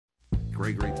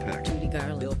Gregory Peck, Judy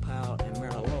Garland, Bill Powell, and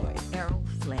Meryl Lloyd. Errol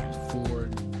Flynn.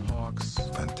 Ford, Hawks.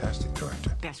 Fantastic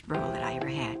director. Best role that I ever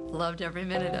had. Loved every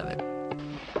minute of it.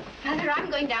 Mother, I'm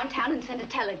going downtown and send a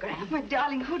telegram. My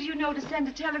darling, who do you know to send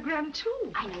a telegram to?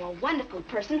 I know a wonderful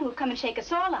person who'll come and shake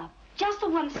us all up. Just the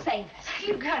one to save us.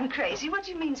 You've gone crazy. What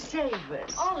do you mean, save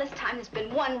us? All this time, there's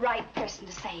been one right person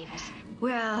to save us.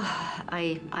 Well,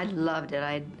 I loved it.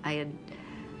 I had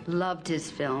loved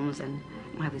his films, and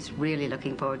I was really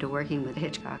looking forward to working with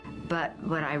Hitchcock. But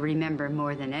what I remember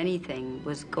more than anything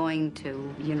was going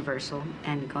to Universal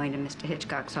and going to Mr.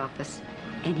 Hitchcock's office,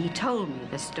 and he told me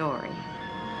the story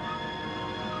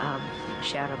of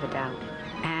Shadow of a Doubt.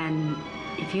 And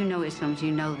if you know his films,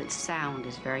 you know that sound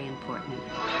is very important.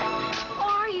 Who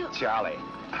are you? Charlie.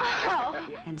 Oh.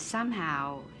 And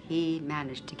somehow he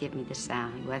managed to give me the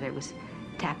sound, whether it was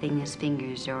tapping his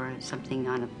fingers or something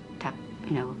on a tap,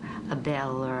 you know, a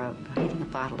bell or hitting a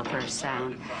bottle of first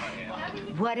sound.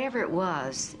 Whatever it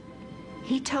was,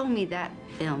 he told me that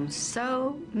film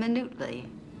so minutely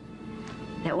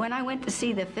that when I went to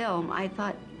see the film, I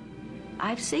thought,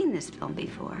 I've seen this film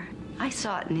before. I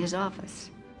saw it in his office.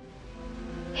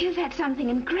 You've had something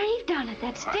engraved on it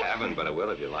that's different. I haven't, but I will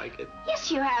if you like it. Yes,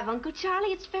 you have, Uncle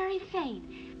Charlie. It's very faint.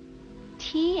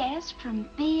 T.S. from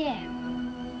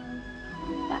B.M.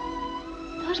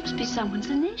 Those must be someone's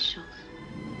initials.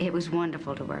 It was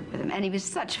wonderful to work with him, and he was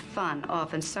such fun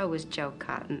off, and so was Joe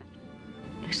Cotton.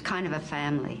 It was kind of a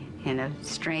family in a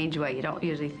strange way. You don't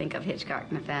usually think of Hitchcock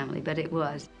in a family, but it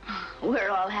was.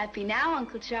 We're all happy now,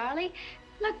 Uncle Charlie.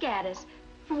 Look at us.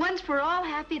 For once, we're all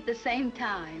happy at the same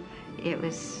time. It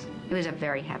was a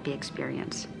very happy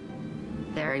experience.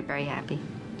 Very, very happy.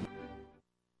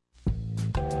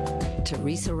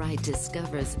 Teresa Wright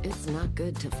discovers it's not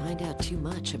good to find out too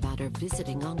much about her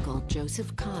visiting uncle,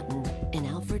 Joseph Cotton, in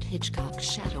Alfred Hitchcock's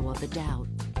Shadow of a Doubt.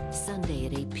 Sunday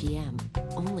at 8 p.m.,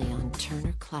 only on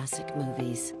Turner Classic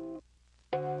Movies.